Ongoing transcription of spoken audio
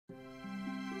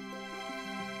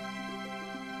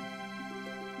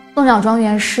鷺鸟庄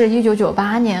园是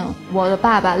1998年我的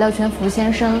爸爸廖全福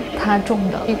先生他种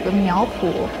的一个苗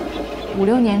圃，5、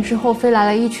6年之后飞来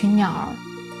了一群鸟儿。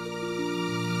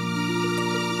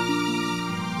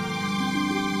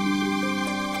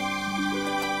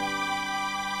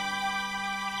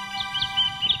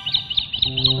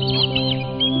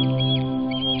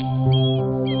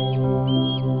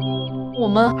我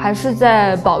们还是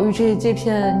在保育这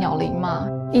片鸟林嘛，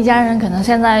一家人可能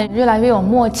现在越来越有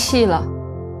默契了。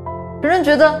别人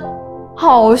觉得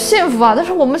好幸福啊，但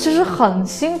是我们其实很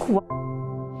辛苦。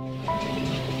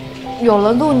有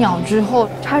了鹭鸟之后，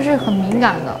它是很敏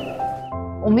感的。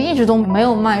我们一直都没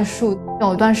有卖树，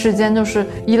有一段时间就是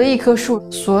移了一棵树，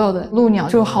所有的鹭鸟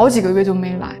就好几个月就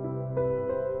没来。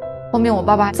后面我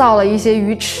爸爸造了一些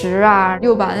鱼池啊，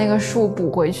又把那个树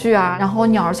补回去啊，然后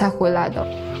鸟儿才回来的。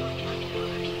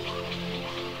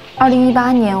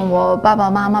2018年，我爸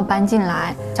爸妈妈搬进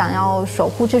来，想要守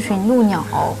护这群鹭鸟。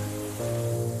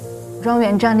庄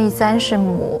园占地30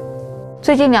亩，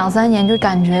最近2、3年就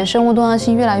感觉生物多样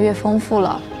性越来越丰富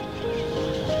了。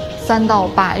3到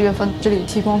8月份，这里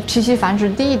提供栖息繁殖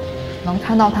地，能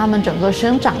看到它们整个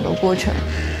生长的过程。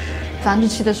繁殖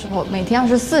期的时候，每天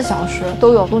24小时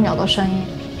都有鹭鸟的声音，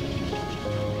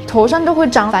头上就会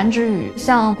长繁殖羽，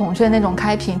像孔雀那种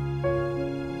开屏。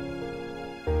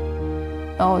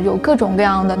有各种各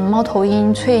样的猫头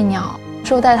鹰、翠鸟，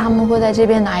收带它们会在这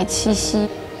边来栖息，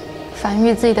繁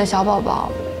育自己的小宝宝。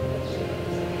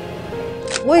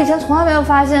我以前从来没有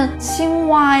发现青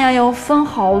蛙呀，要分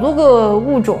好多个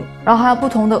物种，然后还有不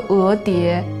同的蛾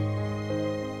蝶。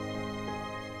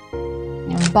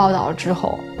你们报道之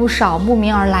后，不少慕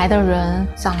名而来的人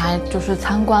想来就是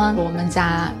参观我们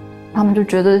家，他们就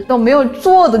觉得都没有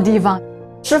坐的地方，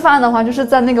吃饭的话就是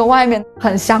在那个外面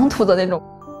很乡土的那种。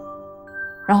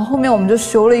然后后面我们就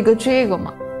修了一个这个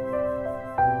嘛。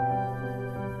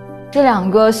这2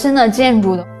个新的建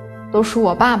筑的都是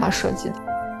我爸爸设计的。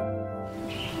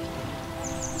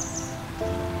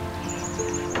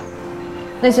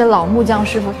那些老木匠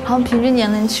师傅，他们平均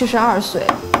年龄72岁，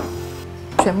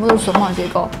全部都是榫卯结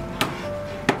构。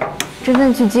真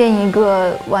正去建一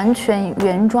个完全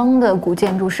原装的古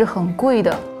建筑是很贵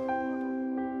的。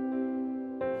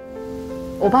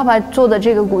我爸爸做的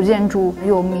这个古建筑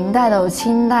有明代的，有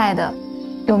清代的，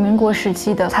有民国时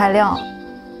期的材料。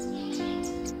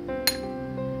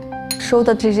收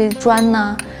的这些砖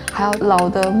呢，还有老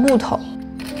的木头，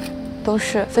都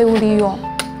是废物利用。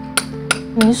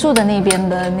民宿的那边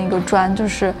的那个砖就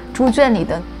是猪圈里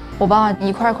的，我爸爸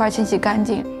一块块清洗干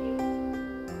净。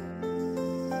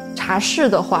茶室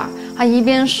的话，它一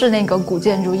边是那个古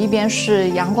建筑，一边是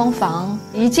阳光房，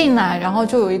一进来然后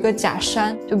就有一个假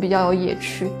山，就比较有野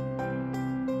趣。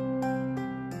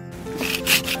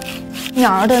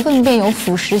鸟儿的粪便有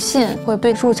腐蚀性，会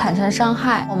对树产生伤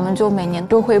害，我们就每年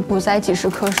都会补栽几十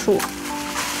棵树。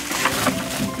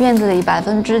院子里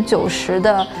90%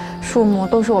的树木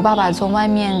都是我爸爸从外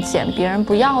面捡别人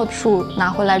不要的树拿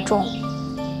回来种。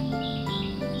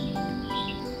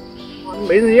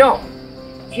没人要，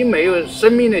已经没有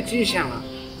生命的迹象了。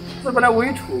是本来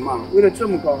围土嘛，围得这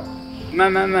么高，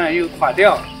慢慢又垮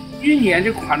掉，1年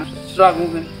就垮了12公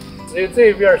分，只有这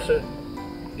一边是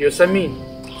有生命，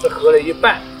是合了一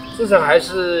半，至少还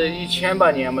是1000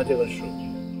把年嘛这个树。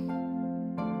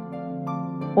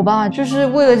我爸爸就是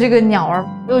为了这个鸟儿，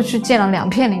又去建了2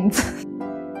片林子，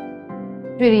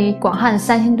距离广汉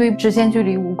3星堆直线距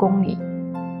离5公里。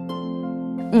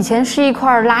以前是一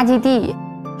块垃圾地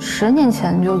，10年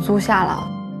前就租下了，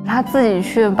他自己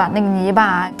去把那个泥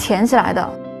巴填起来的。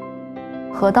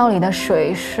河道里的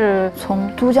水是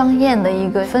从都江堰的一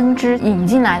个分支引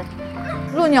进来的，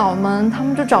鹭鸟们他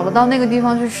们就找得到那个地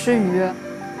方去吃鱼。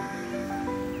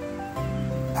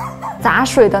砸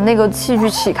水的那个器具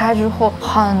起开之后，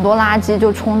很多垃圾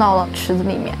就冲到了池子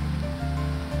里面。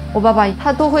我爸爸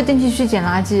他都会定期去捡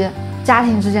垃圾，家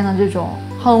庭之间的这种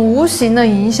很无形的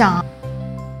影响，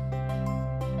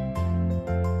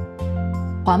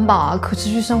环保啊，可持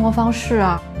续生活方式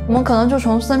啊，我们可能就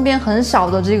从身边很小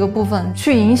的这个部分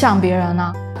去影响别人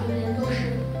呢。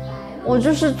我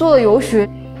就是做了游学，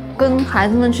跟孩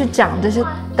子们去讲这些，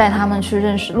带他们去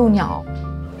认识鹭鸟。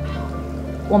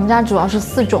我们家主要是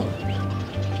4种：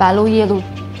白鹭、夜鹭、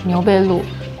牛背鹭、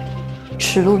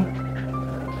齿鹭。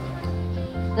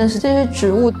但是这些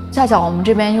植物恰巧我们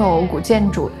这边又有古建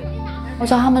筑，我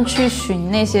叫他们去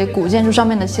寻那些古建筑上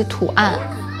面的一些图案。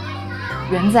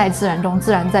缘在自然中，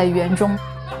自然在缘中。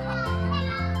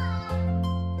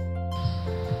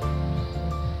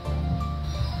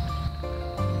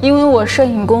因为我摄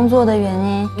影工作的原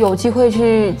因，有机会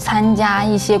去参加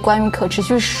一些关于可持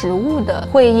续食物的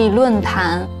会议论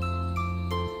坛。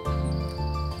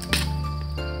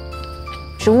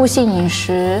植物性饮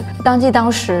食，当季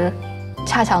当时，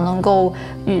恰巧能够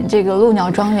与这个鷺鸟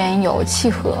庄园有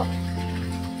契合。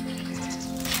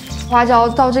花椒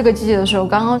到这个季节的时候，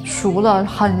刚刚熟了，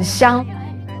很香。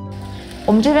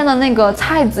我们这边的那个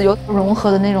菜籽有融合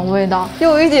的那种味道，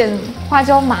又有一点花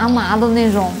椒麻麻的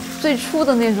那种最初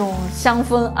的那种香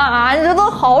氛啊，觉得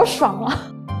好爽啊！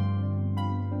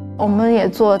我们也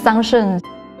做桑葚，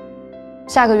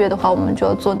下个月的话我们就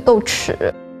要做豆豉。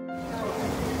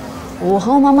我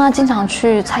和我妈妈经常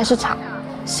去菜市场，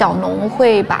小农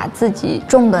会把自己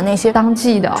种的那些当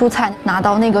季的蔬菜拿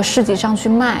到那个市集上去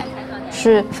卖，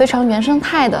是非常原生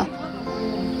态的。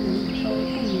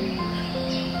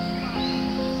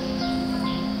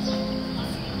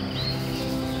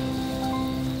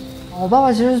我爸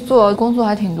爸其实做工作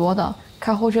还挺多的，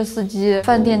开货车司机、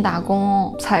饭店打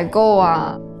工、采购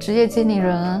啊、职业经理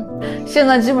人，现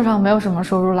在基本上没有什么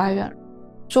收入来源。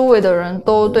周围的人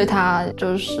都对他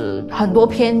就是很多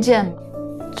偏见，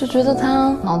就觉得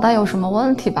他脑袋有什么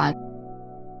问题吧。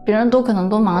别人都可能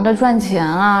都忙着赚钱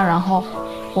啊，然后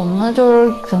我们呢就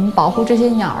是可能保护这些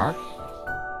鸟儿，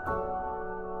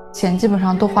钱基本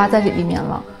上都花在这里面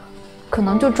了，可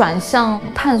能就转向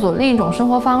探索另一种生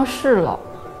活方式了。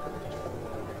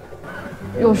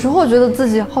有时候觉得自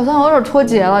己好像有点脱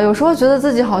节了，有时候觉得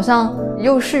自己好像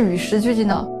又是与时俱进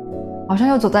的，好像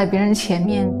又走在别人前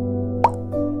面。